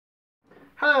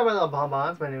Hello, my little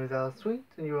bonbons. My name is Alice Sweet,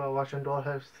 and you are watching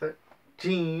Dollhouse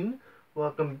 13.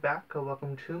 Welcome back, or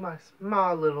welcome to my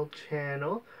small little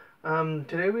channel.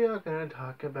 Today we are going to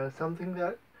talk about something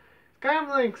that kind of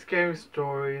like scary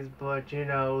stories, but you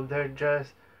know, they're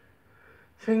just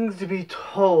things to be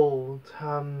told.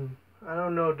 I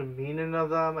don't know the meaning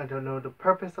of them. I don't know the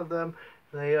purpose of them.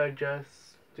 They are just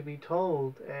to be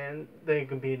told, and they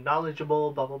can be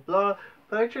knowledgeable, blah blah blah.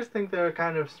 But I just think they're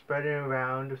kind of spreading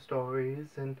around the stories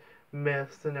and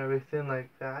myths and everything like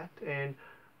that. And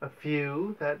a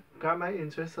few that got my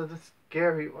interest are the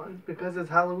scary ones because it's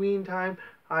Halloween time.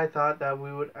 I thought that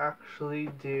we would actually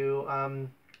do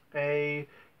a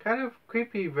kind of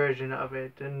creepy version of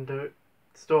it in the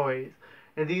stories.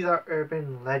 And these are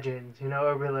urban legends, you know,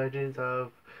 urban legends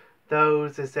of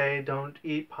those that say don't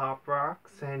eat pop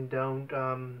rocks and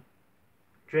don't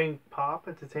drink pop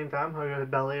at the same time, how your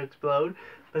belly explode.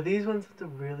 But these ones are the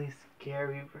really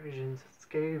scary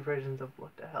versions of what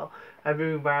the hell.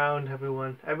 Everyone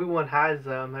has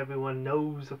them. Everyone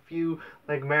knows a few.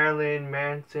 Like Marilyn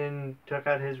Manson took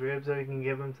out his ribs so he can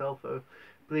give himself a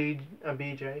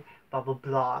BJ, blah blah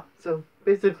blah. So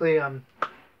basically,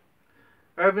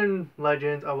 urban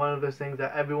legends are one of those things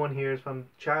that everyone hears from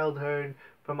childhood,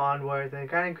 from onwards, and it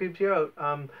kind of creeps you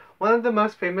out. One of the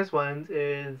most famous ones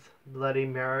is Bloody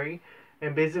Mary,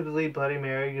 and basically Bloody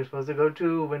Mary, you're supposed to go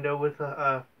to a window with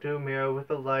to a mirror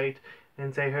with a light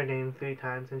and say her name 3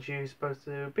 times, and she's supposed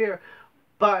to appear.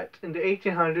 But in the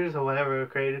 1800s or whatever it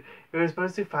was created, you were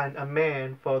supposed to find a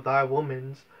man for thy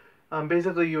woman's.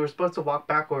 Basically, you were supposed to walk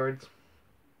backwards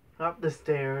up the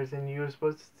stairs, and you were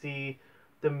supposed to see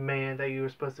the man that you were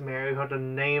supposed to marry, or the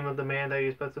name of the man that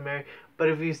you're supposed to marry. But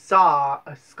if you saw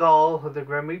a skull of the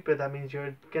Grim Reaper, that means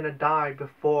you're gonna die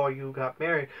before you got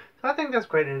married. So I think that's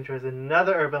quite interesting.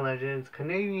 Another urban legend is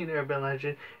Canadian urban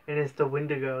legend, and it's the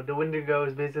Wendigo. The Wendigo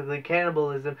is basically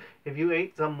cannibalism. If you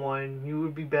ate someone, you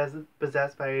would be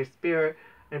possessed by a spirit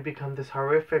and become this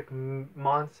horrific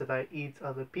monster that eats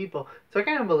other people. So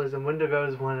cannibalism, Wendigo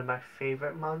is one of my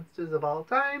favorite monsters of all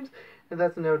times, and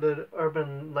that's another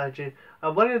urban legend.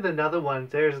 One of the other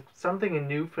ones, there's something in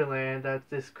Newfoundland that's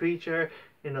this creature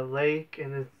in a lake,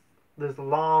 and it's this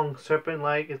long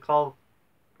serpent-like. It's called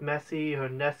Messi or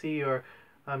Nessie or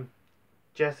um,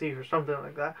 Jesse or something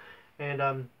like that,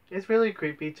 and it's really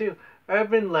creepy too.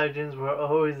 Urban legends were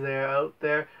always there out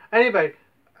there. Anyway,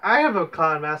 I have a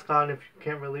clown mask on if you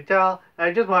can't really tell.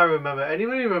 I just want to remember.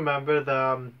 Anybody remember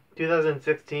the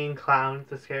 2016 clowns,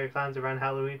 the scary clowns around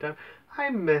Halloween time? I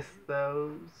miss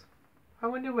those. I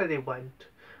wonder where they went.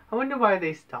 I wonder why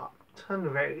they stopped.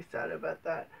 I'm very sad about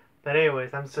that. But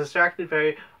anyways, I'm distracted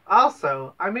very.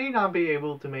 Also, I may not be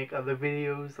able to make other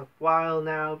videos a while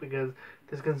now because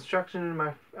there's construction in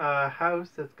my house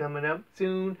that's coming up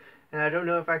soon, and I don't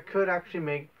know if I could actually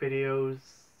make videos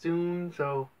soon,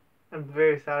 so I'm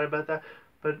very sad about that.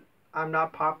 But I'm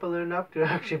not popular enough to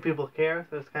actually people care,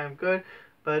 so it's kind of good.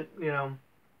 But, you know,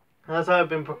 that's why I've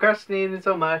been procrastinating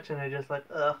so much, and I just like,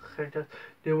 ugh, I just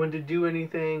don't want to do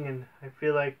anything, and I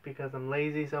feel like because I'm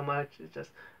lazy so much, it's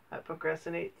just, I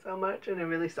procrastinate so much, and it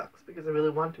really sucks, because I really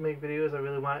want to make videos, I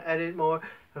really want to edit more,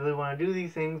 I really want to do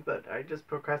these things, but I just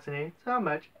procrastinate so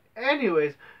much.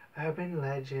 Anyways, urban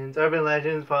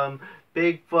legends from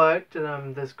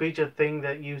Bigfoot, this creature thing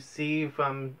that you see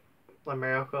from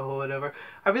America or whatever.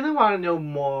 I really want to know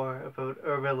more about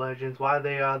urban legends, why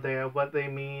they are there, what they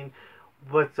mean,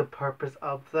 what's the purpose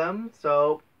of them.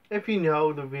 So if you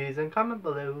know the reason, comment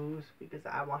below because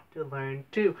I want to learn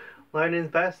too. Learning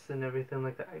is best and everything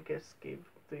like that. I guess gave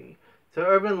 3. So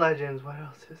urban legends. What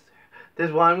else is there?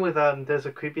 There's one with there's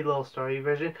a creepy little story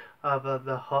version of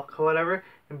the Hook or whatever,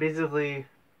 and basically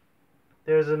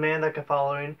there's a man that kept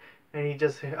following, and he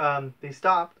just they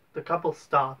stopped. The couple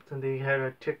stopped, and they heard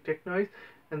a tick tick noise,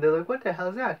 and they're like, "What the hell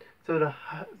is that?" So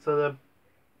the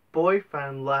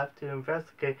boyfriend left to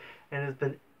investigate, and it's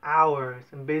been hours.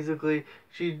 And basically,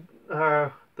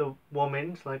 the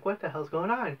woman's like, "What the hell's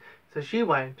going on?" So she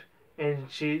went,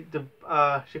 and she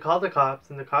called the cops,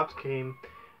 and the cops came,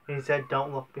 and he said,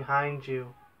 "Don't look behind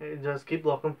you. Just keep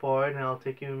looking forward, and I'll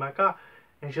take you in my car."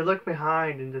 And she looked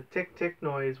behind, and the tick tick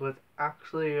noise was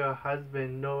actually her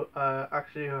husband. No,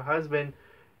 actually her husband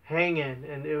hanging,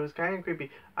 and it was kind of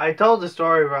creepy. I told the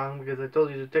story wrong because I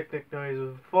told you the tick tick noise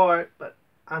was before it, but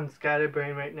I'm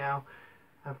scatterbrained right now.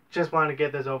 I just want to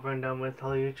get this over and done with,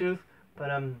 tell you the truth. But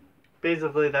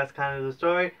basically that's kind of the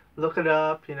story. Look it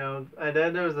up, you know. And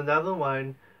then there was another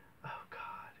one. Oh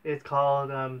God, it's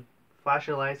called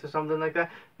Flashing Lights or something like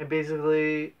that. And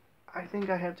basically, I think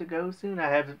I have to go soon. I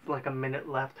have like a minute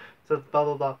left. So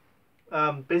blah blah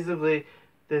blah. Basically,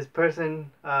 this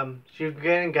person, she was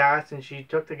getting gas and she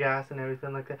took the gas and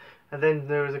everything like that. And then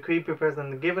there was a creepy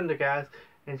person giving the gas,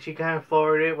 and she kind of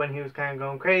floored it when he was kind of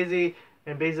going crazy.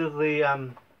 And basically,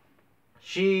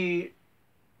 she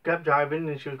kept driving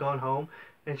and she was going home,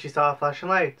 and she saw flashing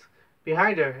lights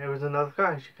behind her. It was another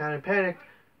car. She kind of panicked,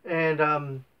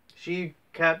 and she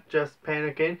kept just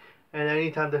panicking. And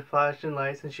anytime they flashing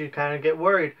lights, and she'd kind of get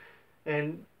worried.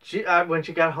 And she, when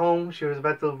she got home, she was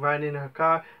about to run in her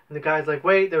car, and the guy's like,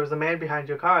 "Wait, there was a man behind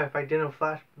your car. If I didn't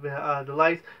flash the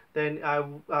lights, then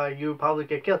you would probably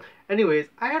get killed." Anyways,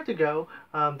 I have to go.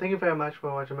 Thank you very much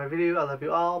for watching my video. I love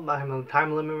you all. I'm on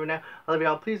time limit right now. I love you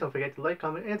all. Please don't forget to like,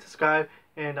 comment, and subscribe,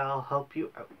 and I'll help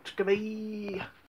you out. Goodbye.